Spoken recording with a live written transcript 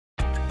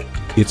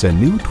It's a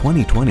new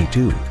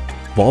 2022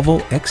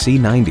 Volvo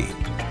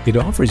XC90. It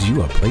offers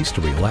you a place to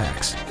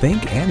relax,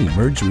 think, and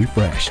emerge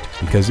refreshed,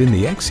 because in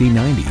the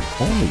XC90,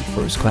 only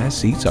first-class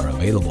seats are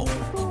available.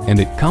 And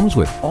it comes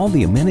with all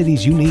the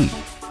amenities you need: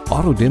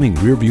 auto-dimming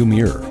rearview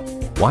mirror,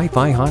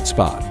 Wi-Fi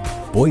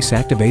hotspot,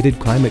 voice-activated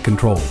climate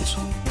controls,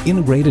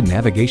 integrated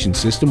navigation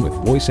system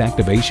with voice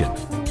activation,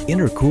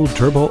 intercooled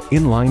turbo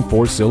inline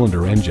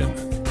 4-cylinder engine,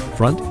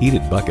 front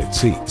heated bucket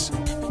seats,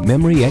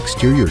 memory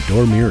exterior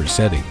door mirror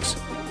settings,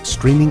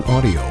 streaming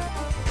audio,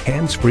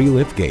 hands-free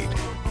liftgate,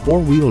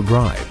 4-wheel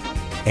drive,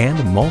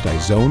 and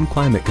multi-zone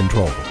climate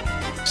control.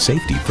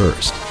 Safety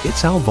first.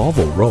 It's how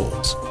Volvo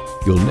rolls.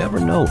 You'll never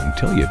know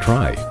until you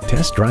try.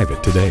 Test drive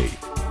it today.